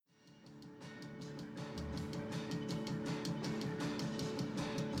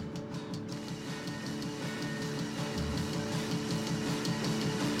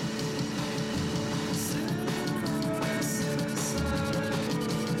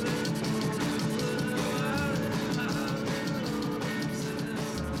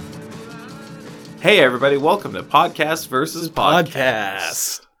Hey everybody, welcome to Podcast versus Podcast.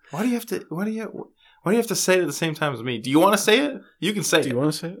 Podcast. Why do you have to say it at the same time as me? Do you want to say it? You can say it. Do you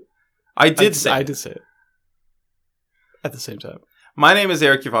want to say it? I did say I it. did say it. At the same time. My name is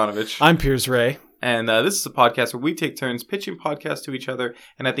Eric Ivanovich. I'm Piers Ray. And this is a podcast where we take turns pitching podcasts to each other.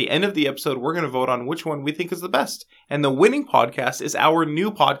 And at the end of the episode, we're going to vote on which one we think is the best. And the winning podcast is our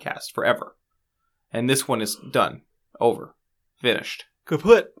new podcast forever. And this one is done. Over. Finished.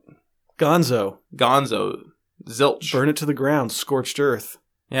 Kaput. Gonzo. Gonzo. Zilch. Burn it to the ground. Scorched earth.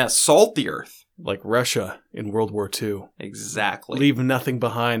 Yeah, salt the earth. Like Russia in World War II. Exactly. Leave nothing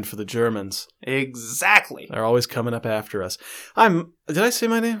behind for the Germans. Exactly. They're always coming up after us. Did I say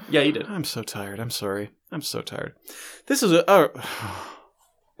my name? Yeah, you did. I'm so tired. I'm sorry. I'm so tired. This is a...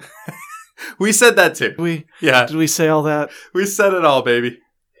 We said that too. Did we say all that? We said it all, baby.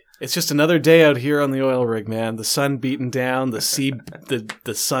 It's just another day out here on the oil rig, man. The sun beating down, the sea,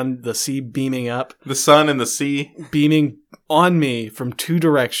 the sea beaming up, The sun and the sea. beaming on me from two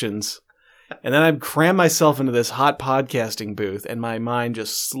directions, and then I cram myself into this hot podcasting booth, and my mind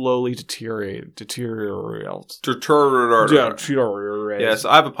just slowly deteriorates. Yes,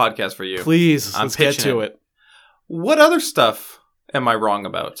 I have a podcast for you. Please, I'm let's get pitching to it. it. What other stuff am I wrong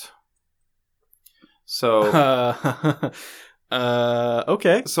about? So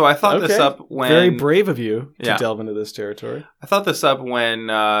Okay. so I thought this up when... Very brave of you to Yeah. delve into this territory. I thought this up when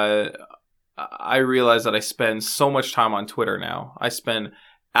I realized that I spend so much time on Twitter now. I spend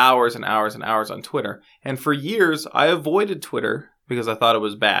hours and hours and hours on Twitter. And for years, I avoided Twitter because I thought it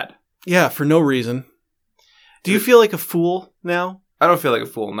was bad. Yeah, for no reason. Do you feel like a fool now? I don't feel like a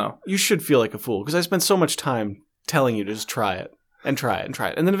fool, no. You should feel like a fool, because I spent so much time telling you to just try it, and try it, and try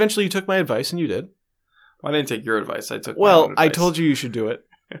it. And then eventually you took my advice, and you did. I didn't take your advice. I took my Well, own I advice. told you should do it,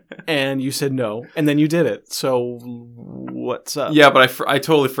 and you said no, and then you did it. So what's up? Yeah, but I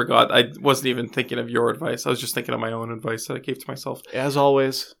totally forgot. I wasn't even thinking of your advice. I was just thinking of my own advice that I gave to myself. As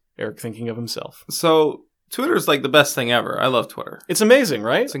always, Eric thinking of himself. So Twitter is like the best thing ever. I love Twitter. It's amazing,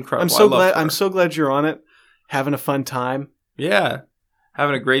 right? It's incredible. I'm so I love glad. Twitter. I'm so glad you're on it, having a fun time, Yeah,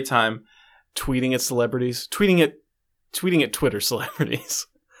 having a great time. tweeting at celebrities, tweeting at Twitter celebrities.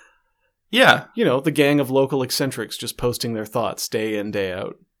 Yeah, You know, the gang of local eccentrics just posting their thoughts day in, day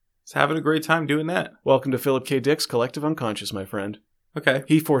out. it's having a great time doing that. Welcome to Philip K. Dick's Collective Unconscious, my friend. Okay,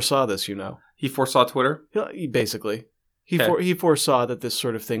 He foresaw this, you know. he foresaw Twitter. Basically. Okay. He foresaw that this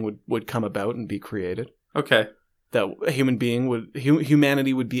sort of thing would come about and be created. Okay, That a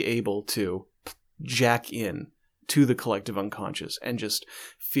humanity would be able to jack in to the collective unconscious and just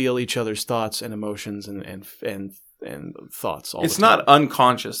feel each other's thoughts and emotions and thoughts all it's the time. not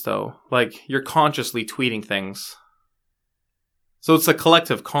unconscious though. Like you're consciously tweeting things. So it's a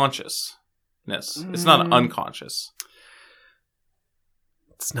collective consciousness. It's not unconscious.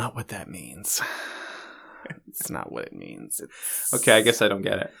 It's not what that means. It's not what it means. Okay, I guess I don't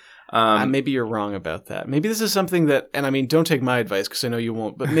get it. Maybe you're wrong about that. Maybe this is something that, and I mean, don't take my advice because I know you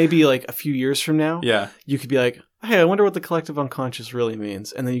won't, but maybe like a few years from now, Yeah. you could be like, hey, I wonder what the collective unconscious really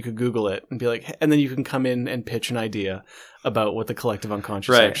means. And then you could Google it and be like, and then you can come in and pitch an idea about what the collective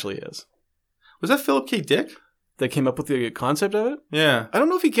unconscious Right. actually is. Was that Philip K. Dick? They came up with the concept of it? Yeah. I don't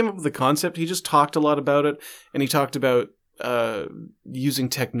know if he came up with the concept. He just talked a lot about it. And he talked about using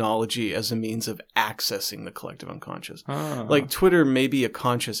technology as a means of accessing the collective unconscious. Oh. Like Twitter may be a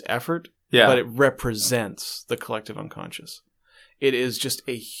conscious effort, yeah. but it represents the collective unconscious. It is just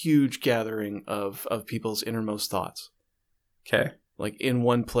a huge gathering of people's innermost thoughts. Okay. Like in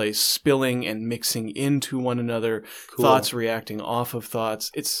one place, spilling and mixing into one another, Cool. thoughts reacting off of thoughts.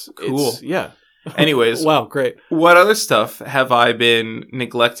 It's Cool. Yeah. Anyways, Wow, great. what other stuff have I been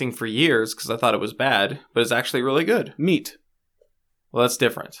neglecting for years because I thought it was bad, but it's actually really good? Meat. Well, that's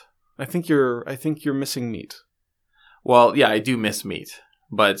different. I think you're missing meat. Well, yeah, I do miss meat,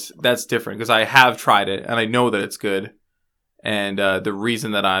 but that's different because I have tried it and I know that it's good. And the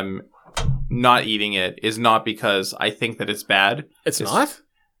reason that I'm not eating it is not because I think that it's bad. It's not?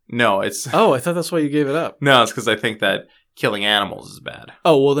 No, it's Oh, I thought that's why you gave it up. no, it's because I think that killing animals is bad.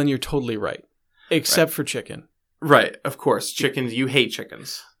 Oh, well, then you're totally right. Except for chicken. Right, of course. Chickens, you hate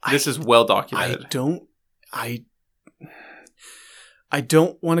chickens. This is well documented. I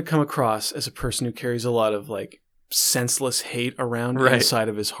don't want to come across as a person who carries a lot of like senseless hate around Right. inside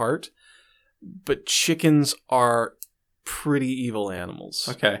of his heart, but chickens are pretty evil animals.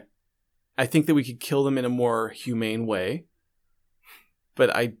 Okay. I think that we could kill them in a more humane way,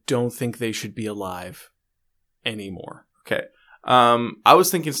 but I don't think they should be alive anymore. Okay. I was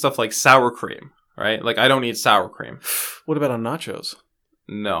thinking stuff like sour cream, right? Like I don't eat sour cream. What about on nachos?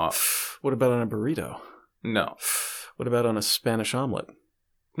 No. What about on a burrito? No. What about on a Spanish omelet?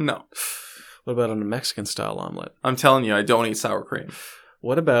 No. What about on a Mexican-style omelet? I'm telling you, I don't eat sour cream.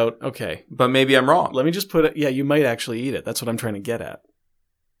 What about, okay, But maybe I'm wrong. let me just put it, yeah, you might actually eat it. That's what I'm trying to get at.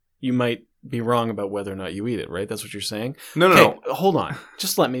 You might be wrong about whether or not you eat it, right? That's what you're saying? No. Okay, hold on.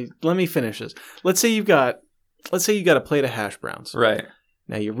 Just let me finish this. Let's say you got a plate of hash browns. Right.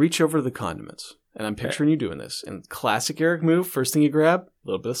 Now you reach over to the condiments, and I'm picturing you doing this. And classic Eric move, first thing you grab, a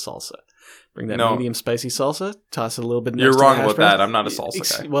little bit of salsa. Bring that medium spicy salsa, toss it a little bit next You're to the wrong hash about browns. that. I'm not a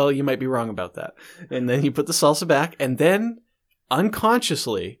salsa guy. Well, you might be wrong about that. And then you put the salsa back, and then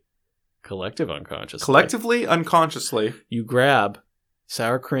collectively, unconsciously, you grab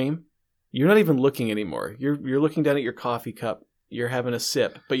sour cream. You're not even looking anymore. You're looking down at your coffee cup. You're having a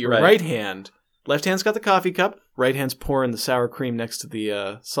sip, but your right hand, left hand's got the coffee cup, right hand's pouring the sour cream next to the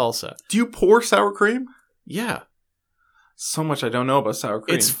salsa. Do you pour sour cream? Yeah. So much I don't know about sour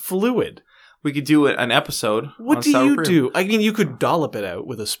cream. It's fluid. We could do an episode What on do sour you cream. do? I mean, you could dollop it out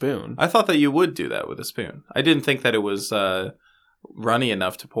with a spoon. I thought that you would do that with a spoon. I didn't think that it was runny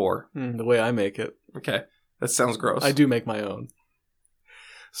enough to pour. The way I make it. Okay. That sounds gross. I do make my own.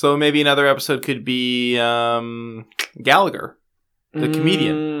 So maybe another episode could be Gallagher, the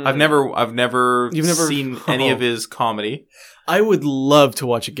comedian. I've never seen any of his comedy. I would love to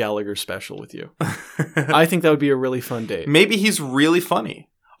watch a Gallagher special with you. I think that would be a really fun date. Maybe he's really funny.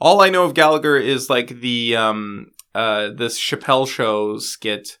 All I know of Gallagher is like the this Chappelle Show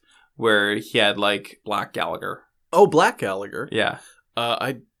skit where he had like Black Gallagher. Oh, Black Gallagher. Yeah.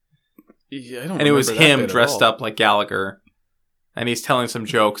 I don't. And it was remember that him bit at dressed all. up like Gallagher, and he's telling some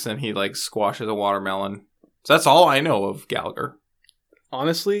jokes, and he like squashes a watermelon. So that's all I know of Gallagher.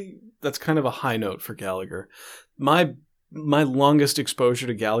 Honestly, that's kind of a high note for Gallagher. My longest exposure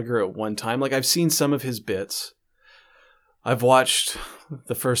to Gallagher at one time, like I've seen some of his bits. I've watched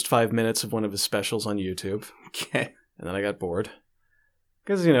the first 5 minutes of one of his specials on YouTube. Okay. And then I got bored.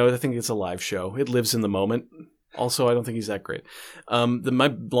 Because, I think it's a live show. It lives in the moment. Also, I don't think he's that great.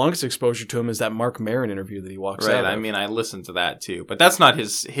 My longest exposure to him is that Mark Maron interview that he walks out Right. I of. mean, I listened to that too, but that's not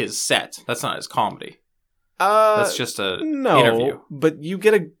his set. That's not his comedy. That's just a interview. But you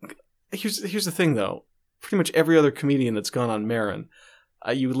get here's the thing though. Pretty much every other comedian that's gone on Maron,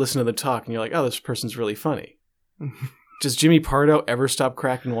 you listen to them talk and you're like, oh, this person's really funny. Does Jimmy Pardo ever stop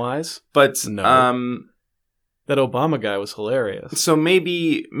cracking wise? But No. That Obama guy was hilarious. So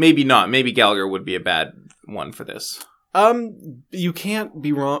maybe not. Maybe Gallagher would be a bad one for this. You can't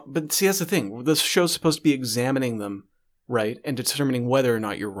be wrong. But see, that's the thing. This show's supposed to be examining them, right? And determining whether or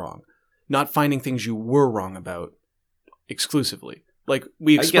not you're wrong. Not finding things you were wrong about exclusively. Like,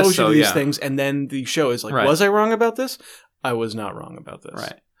 we expose you to these things, and then the show is like, was I wrong about this? I was not wrong about this.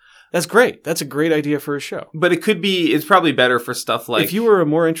 Right. That's great. That's a great idea for a show. But it's probably better for stuff like... If you were a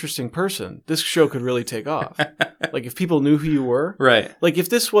more interesting person, this show could really take off. Like, if people knew who you were. Right. Like, if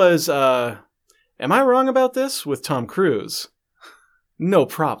this was, Am I Wrong About This? With Tom Cruise. No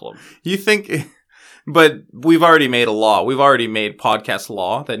problem. You think... But we've already made a law. We've already made podcast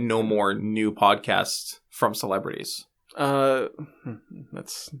law that no more new podcasts from celebrities.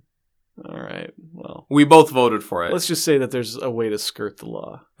 That's... All right, well... We both voted for it. Let's just say that there's a way to skirt the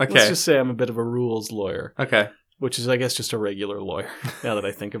law. Okay. Let's just say I'm a bit of a rules lawyer. Okay. Which is, I guess, just a regular lawyer, now that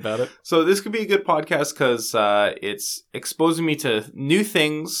I think about it. So this could be a good podcast because it's exposing me to new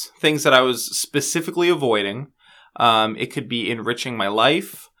things that I was specifically avoiding. It could be enriching my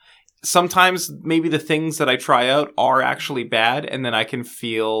life. Sometimes maybe the things that I try out are actually bad, and then I can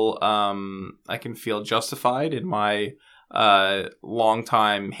feel justified in my long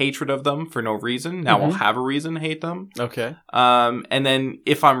time hatred of them for no reason. Now I'll have a reason to hate them. Okay. And then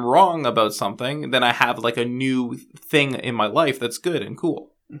if I'm wrong about something, then I have like a new thing in my life that's good and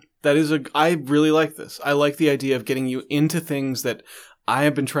cool. I really like this. I like the idea of getting you into things that I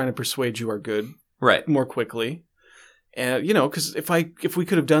have been trying to persuade you are good. Right. More quickly. And, because if we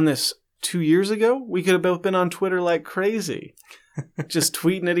could have done this 2 years ago, we could have both been on Twitter like crazy. Just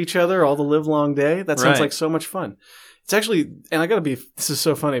tweeting at each other all the live long day. That sounds like so much fun. It's actually, and I gotta be, this is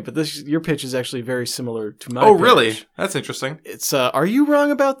so funny, but your pitch is actually very similar to my pitch. Oh, really? That's interesting. It's, Are You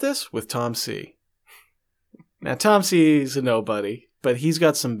Wrong About This? With Tom C. Now, Tom C is a nobody, but he's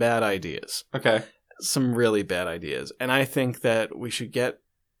got some bad ideas. Okay. Some really bad ideas. And I think that we should get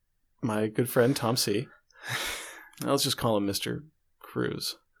my good friend Tom C. Let's just call him Mr.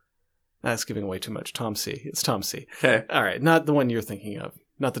 Cruz. That's giving away too much. Tom C. It's Tom C. Okay. All right. Not the one you're thinking of.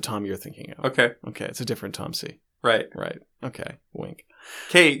 Not the Tom you're thinking of. Okay. Okay. It's a different Tom C. Right. Okay. Wink.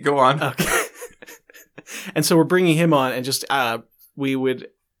 Okay, go on. Okay. And so we're bringing him on, and just we would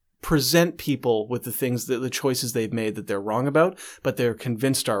present people with the things the choices they've made that they're wrong about, but they're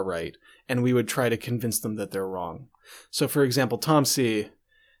convinced are right, and we would try to convince them that they're wrong. So, for example, Tom C.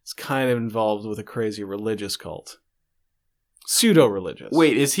 is kind of involved with a crazy religious cult. Pseudo-religious.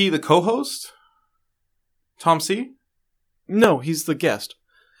 Wait, is he the co-host? Tom C? No, he's the guest.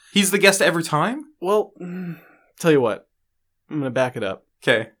 He's the guest every time? Well, tell you what. I'm going to back it up.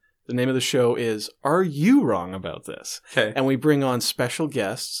 Okay. The name of the show is Are You Wrong About This? Okay. And we bring on special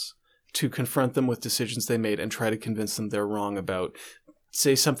guests to confront them with decisions they made and try to convince them they're wrong about,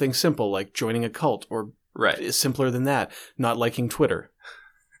 say, something simple like joining a cult, or Right. simpler than that, not liking Twitter.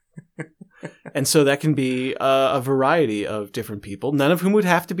 And so that can be a variety of different people, none of whom would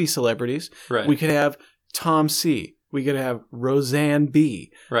have to be celebrities. Right. We could have Tom C. We could have Roseanne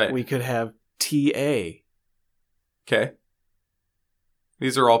B. Right. We could have T.A. Okay.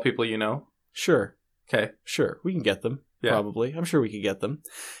 These are all people you know? Sure. Okay. Sure. We can get them. Yeah. Probably. I'm sure we could get them.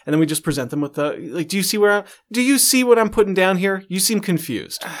 And then we just present them with do you see what I'm putting down here? You seem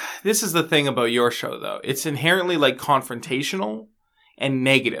confused. This is the thing about your show, though. It's inherently, like, confrontational and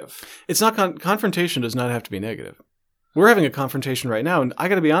negative. It's not confrontation does not have to be negative. We're having a confrontation right now, and I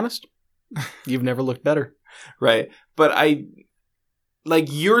got to be honest, you've never looked better. Right. But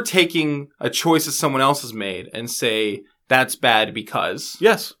you're taking a choice that someone else has made and say, that's bad because.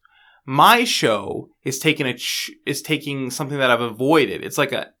 Yes. My show is taking something that I've avoided. It's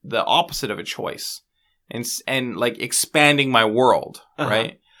like the opposite of a choice, and like expanding my world,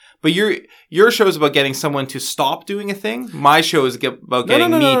 right? But your show is about getting someone to stop doing a thing. My show is about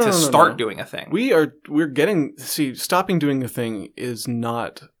getting me to start doing a thing. Stopping doing a thing is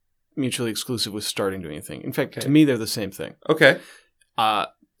not mutually exclusive with starting doing a thing. In fact, Okay. to me, they're the same thing. Okay.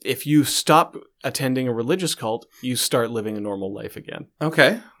 If you stop attending a religious cult, you start living a normal life again.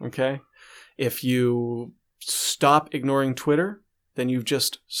 Okay. Okay? If you stop ignoring Twitter, then you've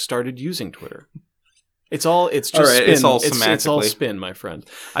just started using Twitter. It's just all right, spin. it's all It's all semantically. spin, my friend.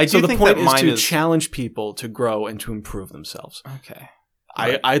 I do So the think point that is mine to is challenge people to grow and to improve themselves. okay.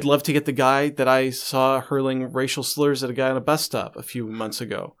 I'd love to get the guy that I saw hurling racial slurs at a guy on a bus stop a few months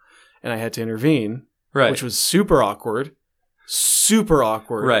ago, and I had to intervene, Right. which was super awkward. Super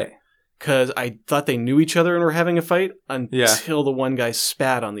awkward. Right. Because I thought they knew each other and were having a fight until Yeah. the one guy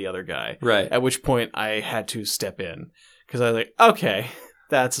spat on the other guy. Right. At which point I had to step in. Because I was like, okay,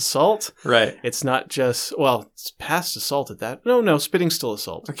 that's assault. Right. It's not just, it's past assault at that. No, spitting's still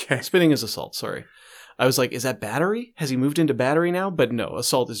assault. Okay. Spitting is assault, sorry. I was like, is that battery? Has he moved into battery now? But no,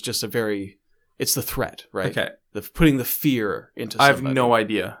 assault is just it's the threat, right? Okay. Putting the fear into I somebody. have no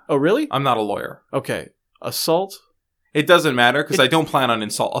idea. Oh, really? I'm not a lawyer. Okay. Assault? It doesn't matter because I don't plan on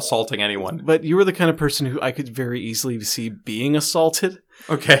assaulting anyone. But you were the kind of person who I could very easily see being assaulted.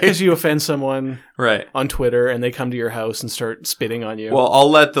 Okay. Because you offend someone Right. on Twitter and they come to your house and start spitting on you. Well,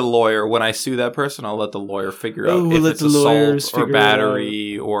 I'll let the lawyer, when I sue that person, I'll let the lawyer figure out we'll if let it's the lawyers assault or figure it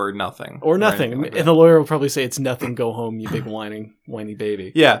battery or nothing. or nothing. anything like And that. the lawyer will probably say, it's nothing, go home, you big whiny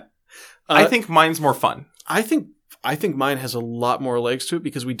baby. Yeah. I Uh, think mine's more fun. I think mine has a lot more legs to it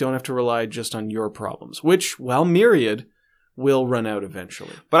because we don't have to rely just on your problems, which, while myriad, will run out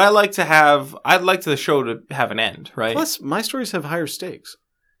eventually. But I'd like the show to have an end, right? Plus, my stories have higher stakes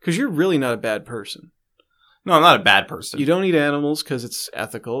because you're really not a bad person. No, I'm not a bad person. You don't eat animals because it's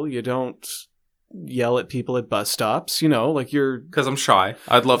ethical. You don't yell at people at bus stops. You're... Because I'm shy.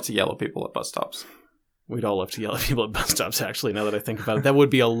 I'd love to yell at people at bus stops. We'd all love to yell at people at bus stops, actually, now that I think about it. That would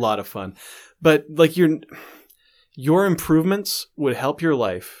be a lot of fun. But, your improvements would help your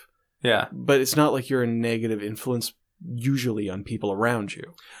life, Yeah. but it's not like you're a negative influence usually on people around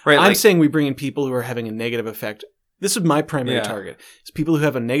you. Right. I'm saying we bring in people who are having a negative effect. This is my primary target. It's people who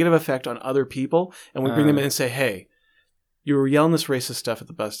have a negative effect on other people, and we bring them in and say, hey, you were yelling this racist stuff at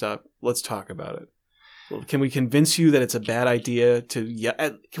the bus stop. Let's talk about it. Well, can we convince you that it's a bad idea to yell?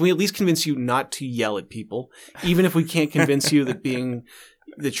 Can we at least convince you not to yell at people, even if we can't convince you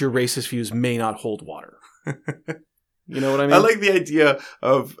that your racist views may not hold water? You know what I mean? I like the idea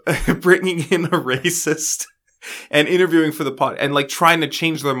of bringing in a racist and interviewing for the pod and trying to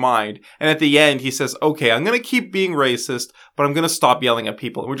change their mind. And at the end, he says, okay, I'm going to keep being racist, but I'm going to stop yelling at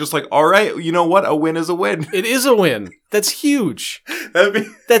people. And we're just like, all right, you know what? A win is a win. It is a win. That's huge.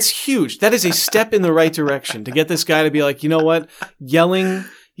 That's huge. That is a step in the right direction to get this guy to be like, you know what? Yelling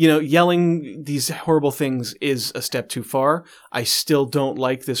these horrible things is a step too far. I still don't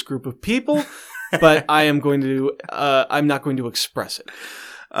like this group of people, but I'm not going to express it.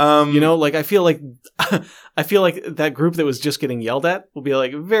 I feel like that group that was just getting yelled at will be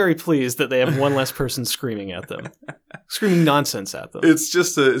very pleased that they have one less person screaming at them, screaming nonsense at them. It's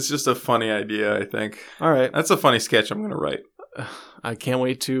just a funny idea, I think. All right. That's a funny sketch I'm going to write. I can't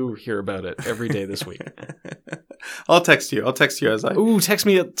wait to hear about it every day this week. I'll text you as I... Ooh, text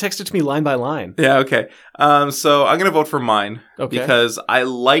it to me line by line. Yeah, okay. So I'm going to vote for mine. Okay. Because I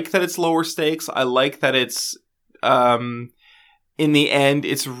like that it's lower stakes. I like that it's... in the end,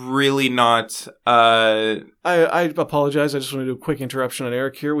 it's really not... I apologize. I just want to do a quick interruption on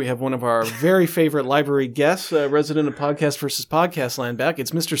Eric here. We have one of our very favorite library guests, resident of Podcast versus Podcast Land back.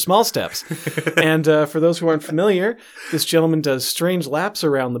 It's Mr. Small Steps. And for those who aren't familiar, this gentleman does strange laps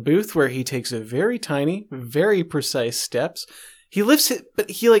around the booth where he takes a very tiny, very precise steps. He lifts it,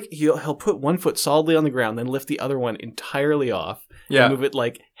 but he'll put one foot solidly on the ground, then lift the other one entirely off. Yeah. And move it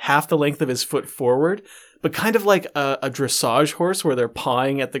like half the length of his foot forward. But kind of like a dressage horse where they're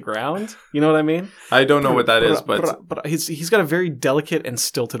pawing at the ground. You know what I mean? I don't know what that is, but... But he's got a very delicate and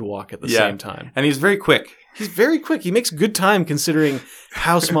stilted walk at the same time. And he's very quick. He's very quick. He makes good time considering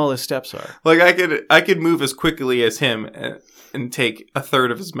how small his steps are. Like, I could move as quickly as him and take a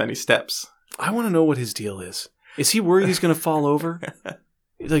third of as many steps. I want to know what his deal is. Is he worried he's going to fall over?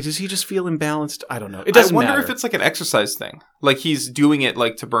 Like, does he just feel imbalanced? I don't know. It doesn't matter. I wonder if it's like an exercise thing. Like, he's doing it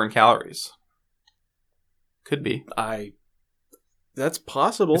like to burn calories. Could be. That's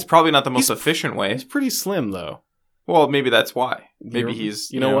possible. It's probably not the most efficient way. He's pretty slim, though. Well, maybe that's why. Maybe he's...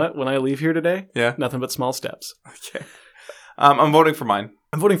 You know what? When I leave here today, yeah, nothing but small steps. Okay. I'm voting for mine.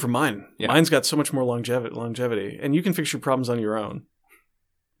 I'm voting for mine. Yeah. Mine's got so much more longevity, and you can fix your problems on your own.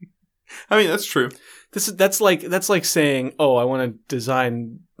 I mean, that's true. That's like saying, "Oh, I want to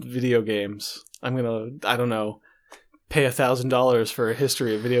design video games. I'm gonna, I don't know, pay $1,000 for a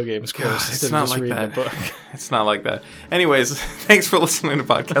history of video games course instead of just reading a book." It's not like that. Anyways, thanks for listening to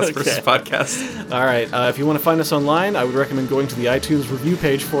Podcast versus Podcast. All right. If you want to find us online, I would recommend going to the iTunes review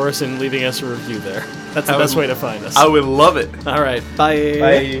page for us and leaving us a review there. That's the best way to find us. I would love it. All right. Bye.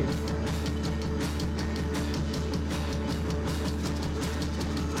 Bye.